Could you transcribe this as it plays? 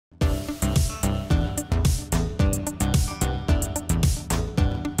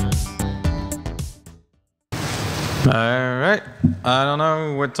All right. I don't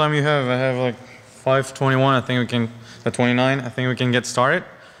know what time you have. I have like 5:21. I think we can, 29. I think we can get started.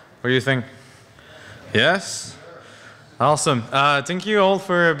 What do you think? Yes? Awesome. Thank you all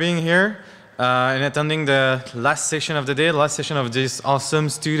for being here and attending the last session of the day, the last session of these awesome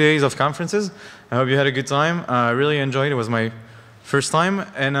 2 days of conferences. I hope you had a good time. I really enjoyed it. It was my first time.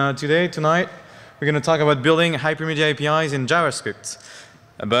 And tonight, we're going to talk about building Hypermedia APIs in JavaScript.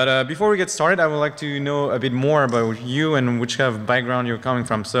 But before we get started, I would like to know a bit more about you and which kind of background you're coming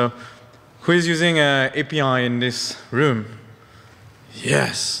from. So, who is using an API in this room?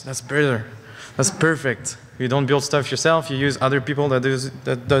 Yes, that's better. That's perfect. You don't build stuff yourself. You use other people that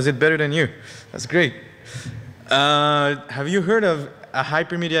does it better than you. That's great. Have you heard of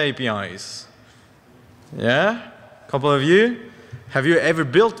Hypermedia APIs? Yeah? A couple of you? Have you ever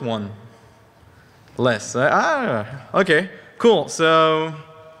built one? Less. Okay. Cool. So,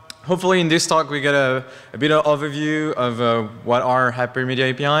 hopefully in this talk we get a bit of overview of what are Hypermedia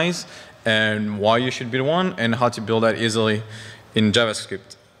APIs and why you should build one and how to build that easily in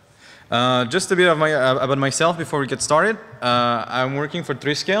JavaScript. Just a bit of about myself before we get started. I'm working for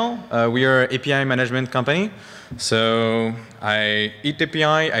 3Scale. We are an API management company. So I eat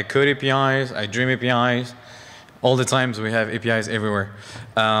API, I code APIs, I dream APIs. All the times we have APIs everywhere.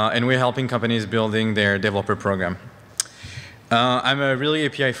 And we're helping companies building their developer program. I'm a really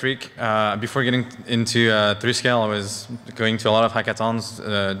API freak. Before getting into 3Scale, I was going to a lot of hackathons,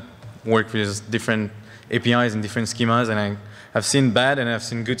 work with different APIs and different schemas, and I've seen bad and I've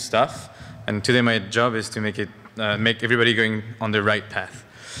seen good stuff. And today my job is to make everybody going on the right path.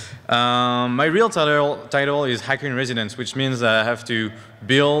 My real title is Hacker in Residence, which means that I have to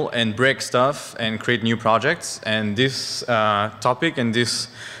build and break stuff and create new projects. And this topic and this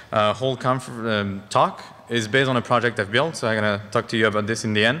whole talk is based on a project I've built, so I'm going to talk to you about this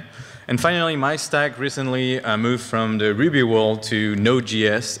in the end. And finally, my stack recently moved from the Ruby world to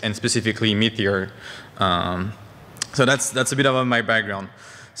Node.js and specifically Meteor. So that's a bit of my background.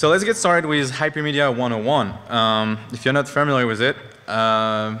 So let's get started with Hypermedia 101. If you're not familiar with it,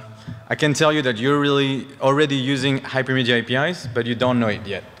 I can tell you that you're really already using Hypermedia APIs, but you don't know it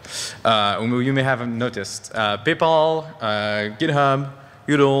yet. You may have noticed PayPal, GitHub,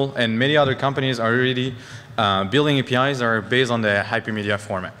 Udall, and many other companies are already building APIs that are based on the Hypermedia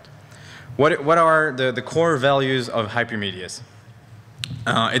format. What are the core values of Hypermedias?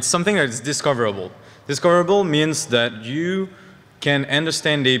 It's something that is discoverable. Discoverable means that you can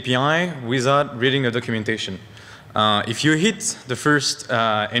understand the API without reading the documentation. If you hit the first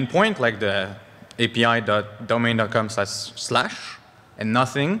endpoint, like the api.domain.com// and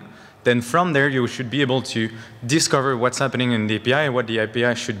nothing, then from there you should be able to discover what's happening in the API and what the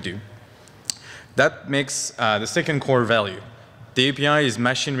API should do. That makes the second core value. The API is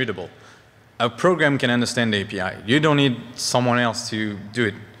machine readable. A program can understand the API. You don't need someone else to do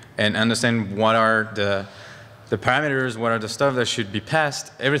it and understand what are the parameters, what are the stuff that should be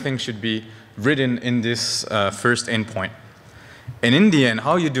passed. Everything should be written in this first endpoint. And in the end,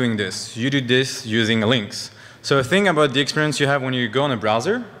 how are you doing this? You do this using links. So think about the experience you have when you go on a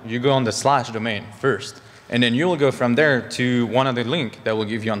browser. You go on the / domain first. And then you will go from there to one other link that will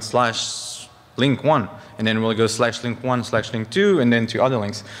give you on /link1. And then we'll go /link1, /link2, and then to other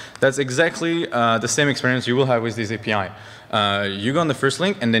links. That's exactly the same experience you will have with this API. You go on the first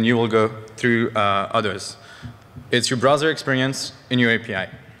link, and then you will go through others. It's your browser experience in your API.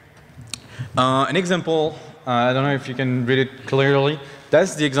 An example, I don't know if you can read it clearly.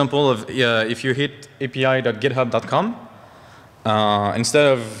 That's the example of if you hit api.github.com, instead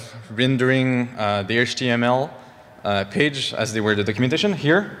of rendering the HTML page as they were the documentation,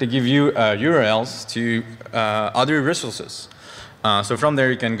 here they give you URLs to other resources. So from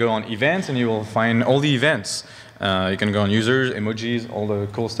there you can go on events and you will find all the events. You can go on users, emojis, all the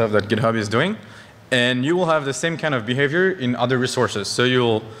cool stuff that GitHub is doing. And you will have the same kind of behavior in other resources. So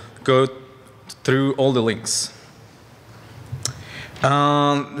you'll go through all the links.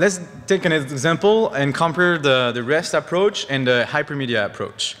 Let's take an example and compare the REST approach and the Hypermedia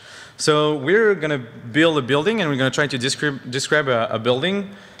approach. So we're going to build a building, and we're going to try to describe a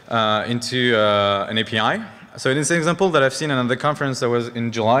building into an API. So in this example that I've seen at the conference that was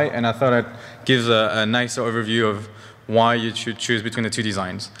in July, and I thought it gives a nice overview of why you should choose between the two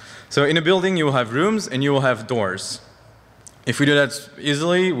designs. So in a building, you will have rooms and you will have doors. If we do that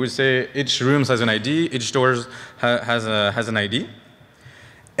easily, we say each room has an ID, each door has an ID.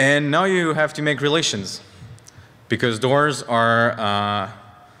 And now you have to make relations, because doors are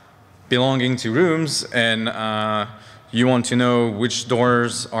belonging to rooms, and you want to know which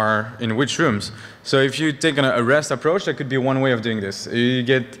doors are in which rooms. So if you take a REST approach, that could be one way of doing this. You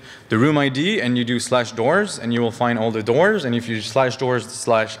get the room ID and you do /doors and you will find all the doors. And if you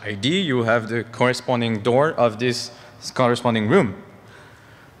 /doors/ID, you will have the corresponding door of this corresponding room.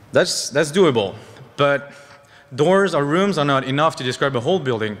 That's doable. But doors or rooms are not enough to describe a whole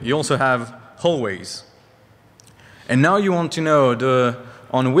building. You also have hallways. And now you want to know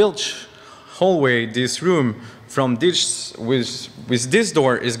on which hallway this room from this with this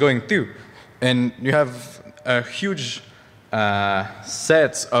door is going through. And you have a huge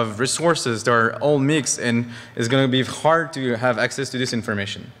set of resources that are all mixed, and it's going to be hard to have access to this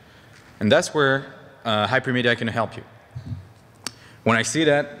information. And that's where Hypermedia can help you. When I see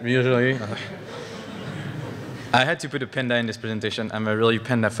that, usually, I had to put a panda in this presentation. I'm a really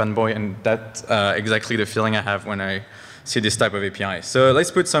panda fanboy, and that's exactly the feeling I have when I see this type of API. So let's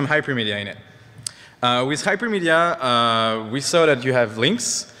put some Hypermedia in it. With Hypermedia, we saw that you have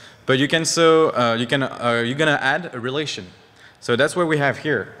links. But you can you're gonna add a relation. So that's what we have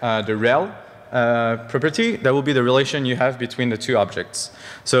here. The rel property, that will be the relation you have between the two objects.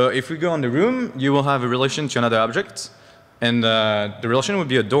 So if we go on the room, you will have a relation to another object, and the relation would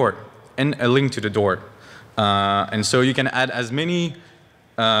be a door and a link to the door. And so you can add as many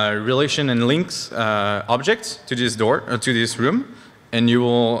relation and links objects to this door to this room, and you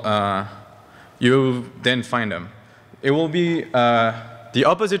will then find them. It will be the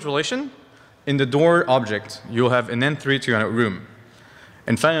opposite relation in the door object. You'll have an N3 to a room.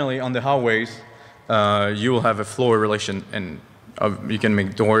 And finally, on the hallways, you will have a floor relation, and you can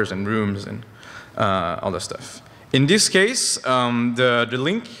make doors and rooms and all that stuff. In this case, the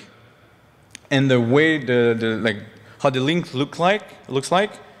link and the way how the link looks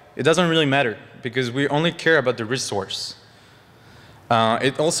like, it doesn't really matter because we only care about the resource.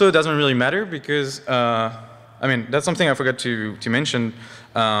 It also doesn't really matter because I mean, that's something I forgot to mention.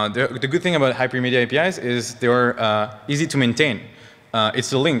 The good thing about Hypermedia APIs is they're easy to maintain.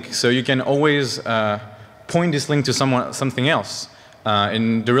 It's a link, so you can always point this link to something else.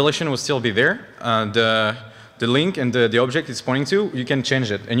 And the relation will still be there. The link and the object it's pointing to, you can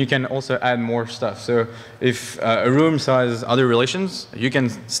change it. And you can also add more stuff. So if a room has other relations, you can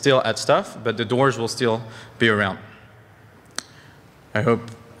still add stuff, but the doors will still be around. I hope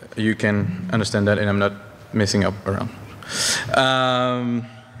you can understand that and I'm not messing up around.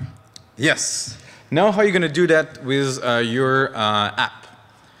 Yes. Now how are you going to do that with your app?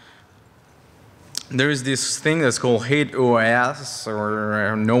 There is this thing that's called HTML5DevConf,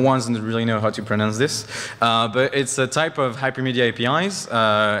 or no one really know how to pronounce this, but it's a type of Hypermedia APIs,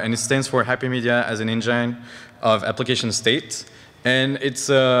 and it stands for Hypermedia as an engine of application state, and it's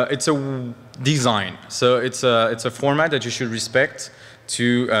a design. So it's a format that you should respect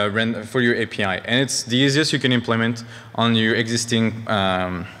to run for your API, and it's the easiest you can implement on your existing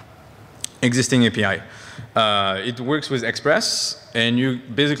API. It works with Express, and you're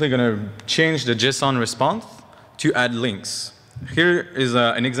basically going to change the JSON response to add links. Here is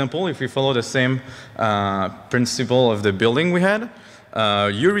an example. If we follow the same principle of the building we had,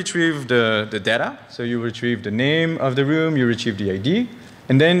 you retrieve the data. So you retrieve the name of the room, you retrieve the ID,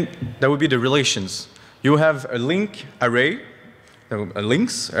 and then that would be the relations. You have a link array, a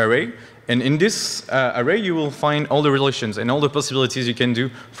links array, and in this array you will find all the relations and all the possibilities you can do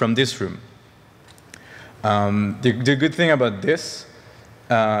from this room. The good thing about this,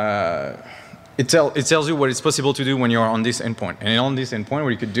 it tells you what is possible to do when you are on this endpoint. And on this endpoint, what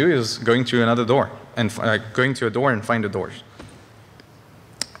you could do is going to another door and going to a door and find the doors.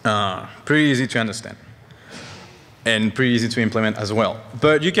 Pretty easy to understand, and pretty easy to implement as well.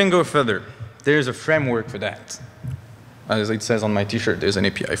 But you can go further. There's a framework for that. As it says on my T-shirt, there's an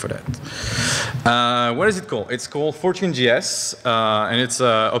API for that. What is it called? It's called Fortune.js, and it's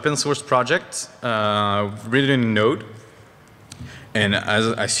an open source project written in Node. And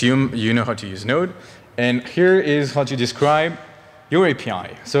as I assume you know how to use Node. And here is how to describe your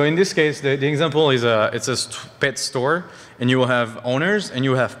API. So in this case, the example is it's a pet store, and you will have owners and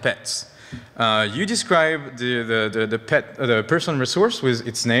you have pets. You describe the person resource with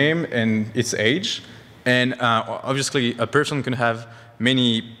its name and its age. And obviously, a person can have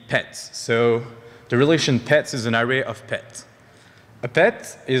many pets. So the relation pets is an array of pets. A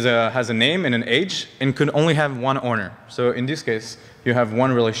pet has a name and an age and can only have one owner. So in this case, you have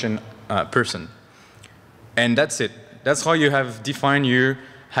one relation person. And that's it. That's how you have defined your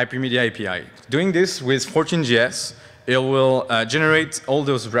Hypermedia API. Doing this with Fortune.js, it will generate all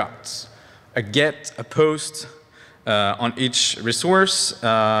those routes. A get, a post, on each resource,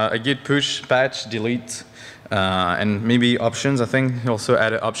 a git push, patch, delete, and maybe options. I think he also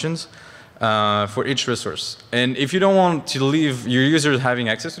added options. for each resource. And if you don't want to leave your users having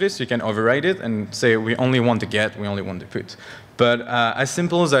access to this, you can override it and say we only want to get, we only want to put. But as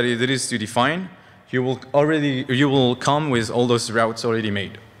simple as that it is to define, you will come with all those routes already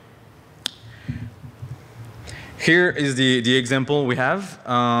made. Here is the example we have.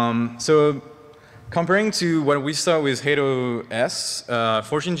 So comparing to what we saw with Node.js,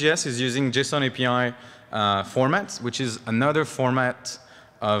 Fortune.js is using JSON API format, which is another format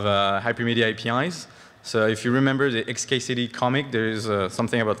of Hypermedia APIs. So if you remember the XKCD comic, there is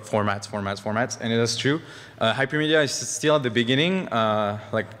something about formats, and it is true. Hypermedia is still at the beginning.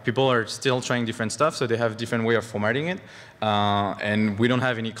 Like people are still trying different stuff, so they have different way of formatting it. And we don't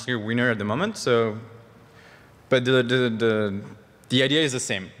have any clear winner at the moment. So, but the idea is the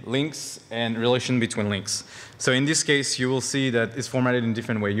same: links and relation between links. So in this case, you will see that it's formatted in a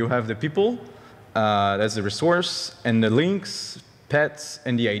different way. You have the people, that's the resource, and the links, pets,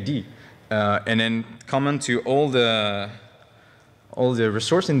 and the ID. And then common to all the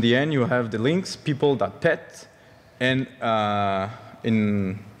resource in the end, you have the links people.pet, and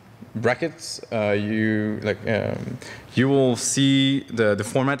in brackets you will see the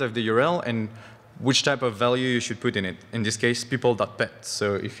format of the URL and which type of value you should put in it. In this case, people.pet.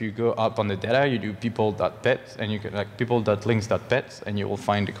 So if you go up on the data, you do people.pet, and you can like people.links.pet, and you will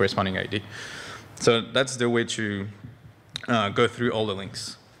find the corresponding ID. So that's the way to go through all the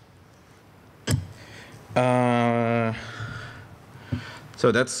links. So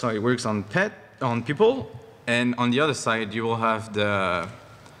that's how it works on people, and on the other side you will have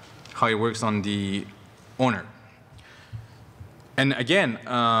how it works on the owner. And again,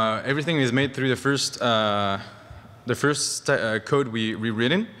 everything is made through the first code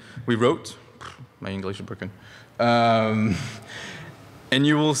we wrote. My English is broken. And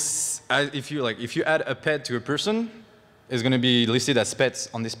you will, if you add a pet to a person, it's going to be listed as pets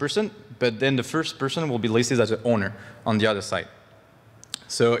on this person, but then the first person will be listed as an owner on the other side.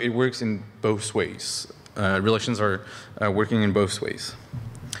 So it works in both ways. Relations are working in both ways.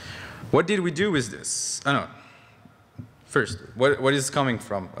 What did we do with this? I don't know. First, what is coming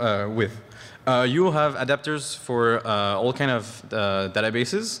from with? You will have adapters for all kind of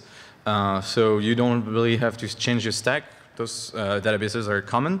databases, so you don't really have to change your stack. Those databases are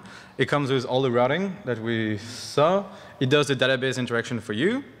common. It comes with all the routing that we saw. It does the database interaction for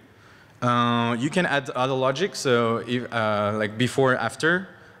you. You can add other logic, so if, like before, after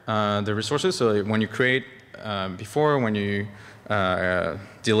the resources. So when you create before, when you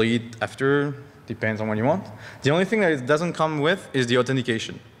delete after, depends on what you want. The only thing that it doesn't come with is the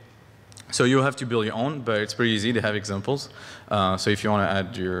authentication. So you have to build your own, but it's pretty easy. They have examples. So if you want to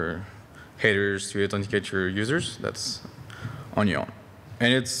add your headers to authenticate your users, that's on your own.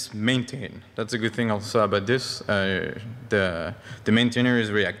 And it's maintained. That's a good thing also about this. The maintainer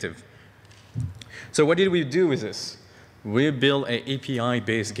is reactive. So what did we do with this? We built an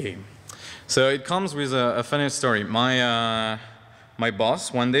API-based game. So it comes with a funny story. My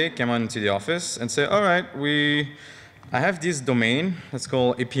boss one day came into the office and said, all right, I have this domain. It's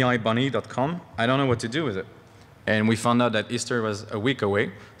called apibunny.com. I don't know what to do with it. And we found out that Easter was a week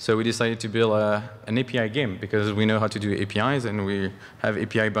away, so we decided to build an API game because we know how to do APIs and we have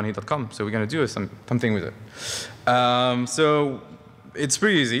apibunny.com, so we're going to do something with it. So it's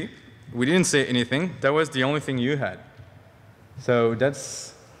pretty easy. We didn't say anything. That was the only thing you had. So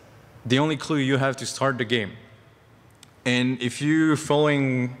that's the only clue you have to start the game. And if you're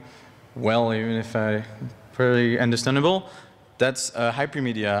following well, even if pretty understandable, that's a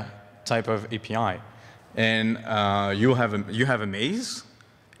Hypermedia type of API. And you have a maze,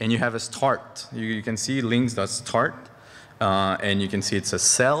 and you have a start. You can see links.start, and you can see it's a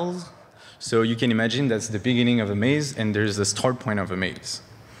cell. So you can imagine that's the beginning of a maze, and there's the start point of a maze.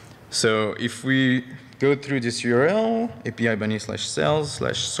 So if we go through this URL,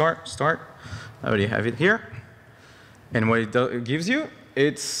 apibunny/cells/start, I already have it here. And what it gives you,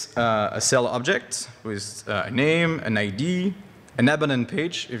 it's a cell object with a name, an ID, an abandoned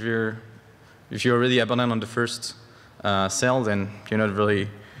page. If you're already abandoned on the first cell, then you're not really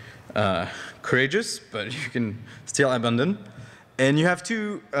courageous, but you can still abandon. And you have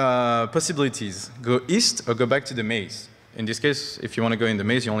two possibilities: go east or go back to the maze. In this case, if you want to go in the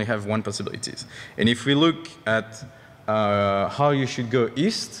maze, you only have one possibility. And if we look at how you should go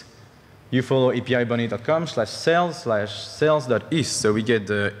east, you follow apibunny.com/cells/cells.east. So we get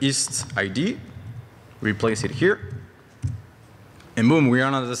the east ID, replace it here, and boom, we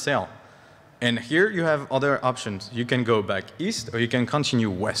are on the cell. And here you have other options. You can go back east or you can continue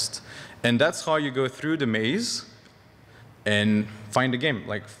west. And that's how you go through the maze and find the game,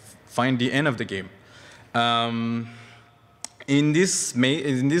 like find the end of the game. in this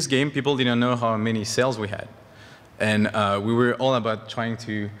game, people didn't know how many cells we had. And we were all about trying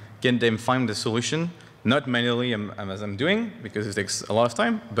to get them find the solution, not manually as I'm doing, because it takes a lot of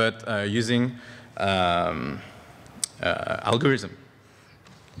time, but using algorithm.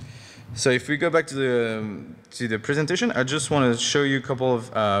 So if we go back to the presentation, I just want to show you a couple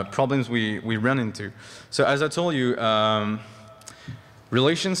of problems we run into. So as I told you,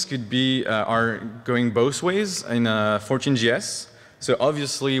 relations could be are going both ways in Fortune.js. So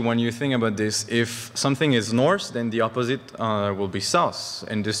obviously, when you think about this, if something is north, then the opposite will be south,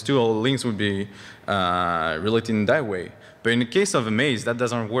 and these two links would be related in that way. But in the case of a maze, that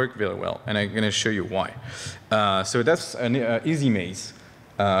doesn't work very well, and I'm going to show you why. So that's an easy maze.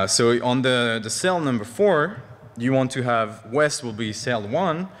 So on the cell number 4, you want to have west will be cell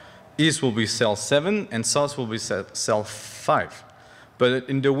 1, east will be cell 7, and south will be cell 5. But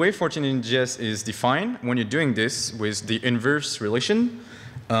in the way Fortune.js is defined, when you're doing this with the inverse relation,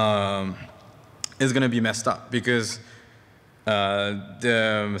 it's going to be messed up because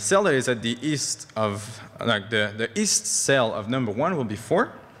the cell that is at the east of, like the east cell of number 1 will be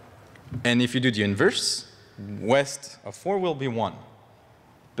 4. And if you do the inverse, west of 4 will be 1.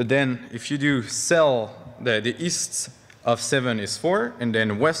 But then if you do cell, the east of 7 is 4, and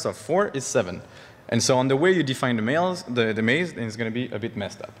then west of 4 is 7. And so on the way you define the maze, then it's going to be a bit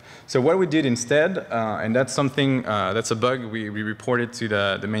messed up. So what we did instead, and that's something, that's a bug we reported to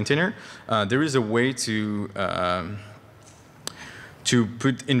the maintainer, there is a way to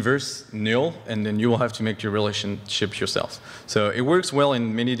put inverse null, and then you will have to make your relationship yourself. So it works well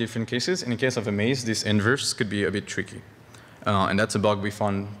in many different cases. In the case of a maze, this inverse could be a bit tricky. And that's a bug we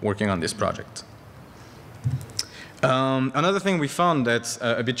found working on this project. Another thing we found that's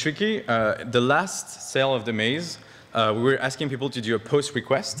a bit tricky, the last cell of the maze, we were asking people to do a post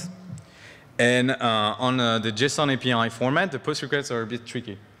request. And on the JSON API format, the post requests are a bit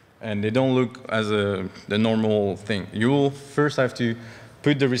tricky. And they don't look as the normal thing. You will first have to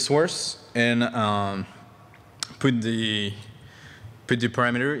put the resource and put the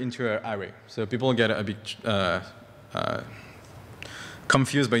parameter into an array. So people get a bit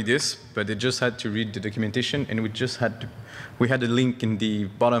confused by this, but they just had to read the documentation, and we had a link in the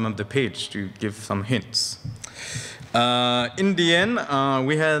bottom of the page to give some hints. In the end,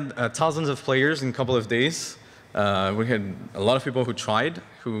 we had thousands of players in a couple of days. We had a lot of people who tried,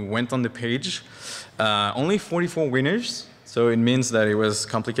 who went on the page. Only 44 winners, so it means that it was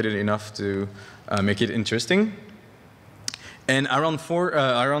complicated enough to make it interesting. And around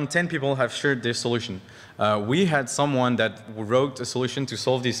 10 people have shared their solution. We had someone that wrote a solution to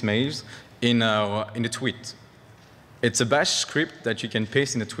solve this maze in a tweet. It's a bash script that you can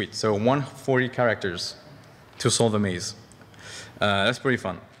paste in a tweet, so 140 characters to solve a maze. That's pretty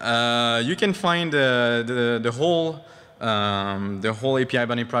fun. You can find the whole API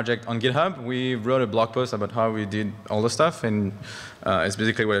Bunny project on GitHub. We wrote a blog post about how we did all the stuff, and it's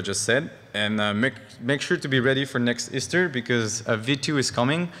basically what I just said. And make sure to be ready for next Easter, because V2 is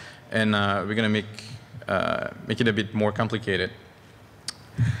coming, and we're gonna make it a bit more complicated.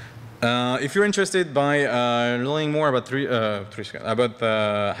 If you're interested by learning more about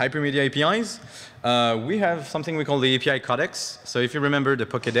Hypermedia APIs, we have something we call the API Codex. So if you remember the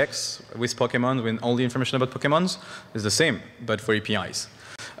Pokédex with Pokemon, when all the information about Pokemons is the same, but for APIs.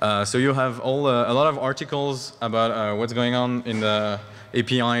 So you have a lot of articles about what's going on in the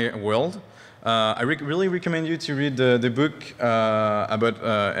API world. I really recommend you to read the book about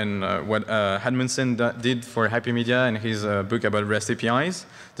what Hadmonsen did for Hypermedia, and his book about REST APIs.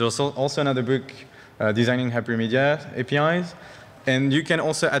 There's also another book, Designing Hypermedia APIs. And you can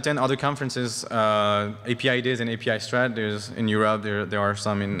also attend other conferences, API Days and API Strat. There's in Europe, there are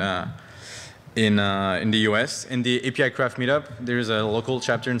some in the US. In the API Craft meetup, there's a local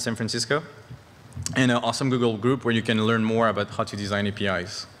chapter in San Francisco, and an awesome Google group where you can learn more about how to design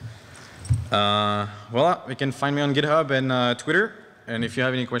APIs. Well, you can find me on GitHub and Twitter. And if you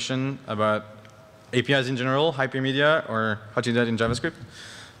have any question about APIs in general, Hypermedia, or how to do that in JavaScript,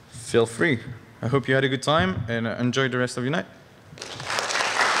 feel free. I hope you had a good time and enjoy the rest of your night.